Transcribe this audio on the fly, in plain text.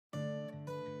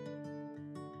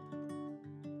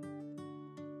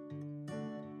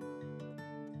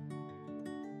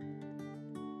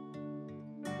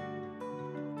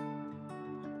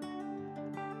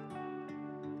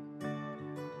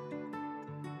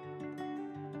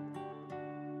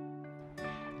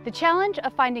The challenge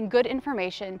of finding good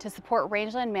information to support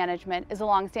rangeland management is a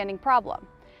long-standing problem.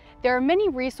 There are many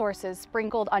resources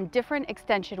sprinkled on different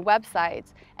extension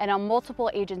websites and on multiple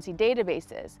agency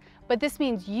databases, but this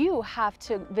means you have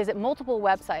to visit multiple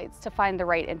websites to find the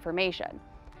right information.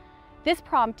 This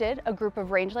prompted a group of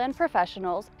rangeland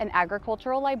professionals and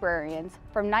agricultural librarians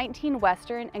from 19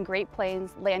 Western and Great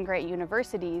Plains land-grant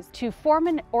universities to form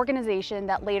an organization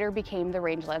that later became the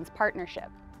Rangelands Partnership.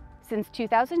 Since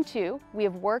 2002, we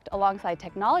have worked alongside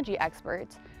technology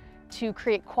experts to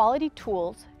create quality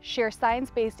tools, share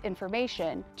science-based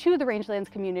information to the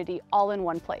Rangelands community all in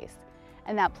one place,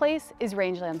 and that place is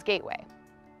Rangelands Gateway.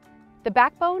 The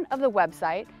backbone of the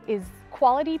website is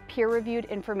quality peer-reviewed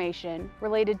information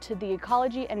related to the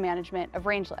ecology and management of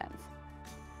rangelands.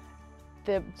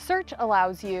 The search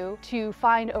allows you to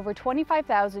find over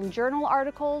 25,000 journal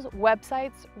articles,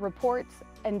 websites, reports,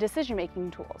 and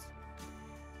decision-making tools.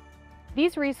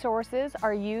 These resources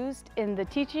are used in the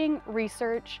teaching,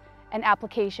 research, and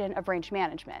application of range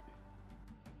management.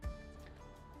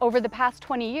 Over the past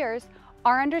 20 years,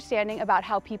 our understanding about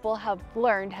how people have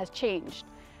learned has changed,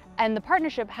 and the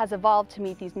partnership has evolved to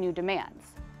meet these new demands.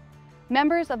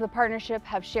 Members of the partnership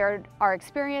have shared our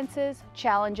experiences,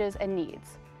 challenges, and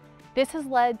needs. This has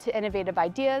led to innovative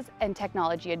ideas and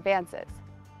technology advances.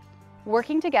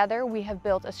 Working together, we have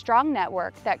built a strong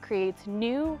network that creates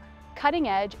new,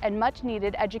 cutting-edge, and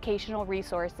much-needed educational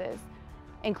resources,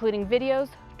 including videos,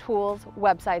 tools,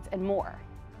 websites, and more.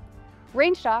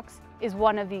 RangeDocs is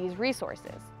one of these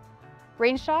resources.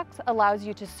 RangeDocs allows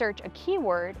you to search a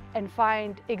keyword and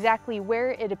find exactly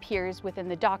where it appears within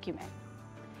the document.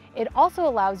 It also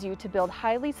allows you to build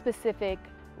highly specific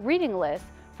reading lists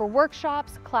for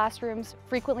workshops, classrooms,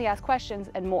 frequently asked questions,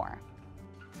 and more.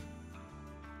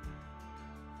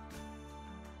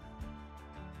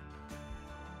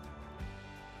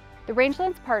 The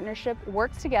Rangelands Partnership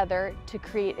works together to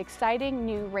create exciting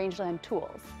new rangeland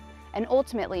tools and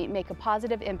ultimately make a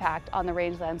positive impact on the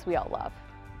rangelands we all love.